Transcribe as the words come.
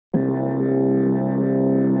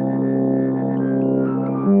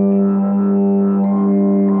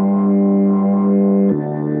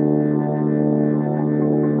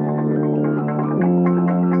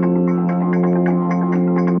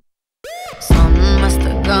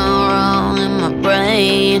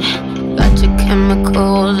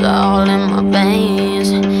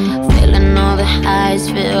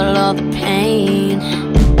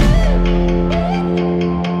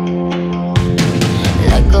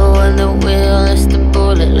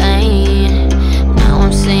bullet lane. Now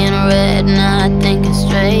I'm seeing red, now I think it's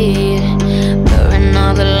straight. Blurring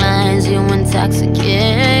all the lines, you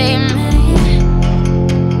intoxicate me.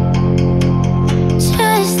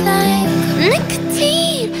 Just like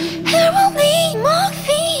nicotine, heroin,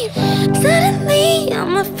 morphine. Suddenly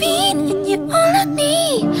I'm a fiend, and you're all I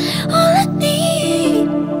need, all I need.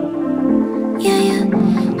 Yeah, yeah,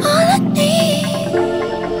 all I need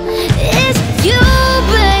is you,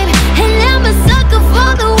 babe. And I'm a sucker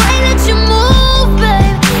for the way that you move,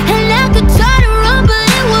 babe. And I could try to run, but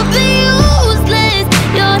it would be useless.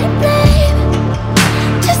 You're the blame.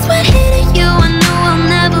 Just when hitting you, I knew I'll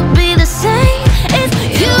never be the same. It's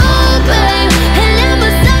you, babe. And I'm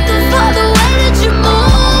a sucker for the way that you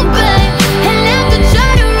move, babe. And I could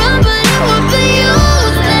try to run, but it would be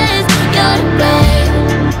useless. You're the blame.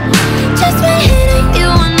 Just when hitting you,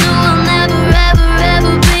 I knew I'll never, ever,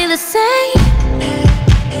 ever be the same.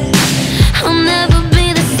 I'll never be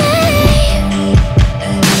the same.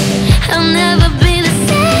 I'll never be the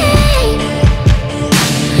same.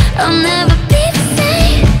 I'll never be the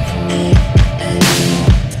same.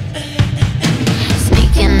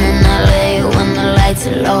 Sneaking in LA when the lights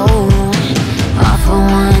are low. Off for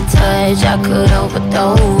one touch, I could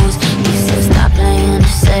overdose. You said stop playing it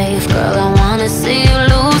safe, girl, I wanna see you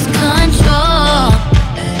lose control.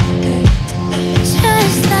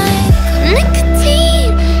 Just like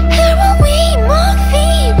nicotine, heroin,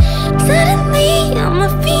 morphine. Suddenly I'm a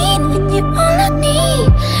fiend, and you're all I need,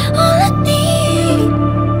 all I need.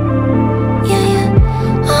 Yeah,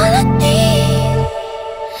 yeah, all I need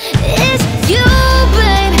is you,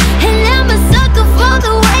 babe. And I'm a sucker for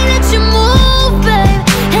the way that you move, babe.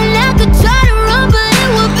 And I could try to run, but it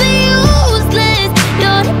would be useless.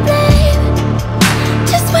 You're to blame.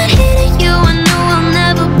 Just when hitting you, I knew I'll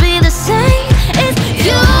never be the same. It's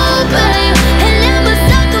you, babe. And I'm a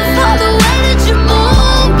sucker for the way that you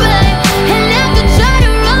move, babe. And I could try to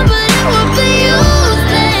run, but it would be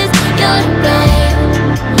useless. You're to blame.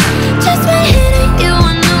 Just when hitting you,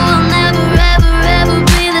 I knew I'll never, ever, ever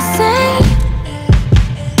be the same.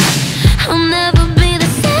 I'll never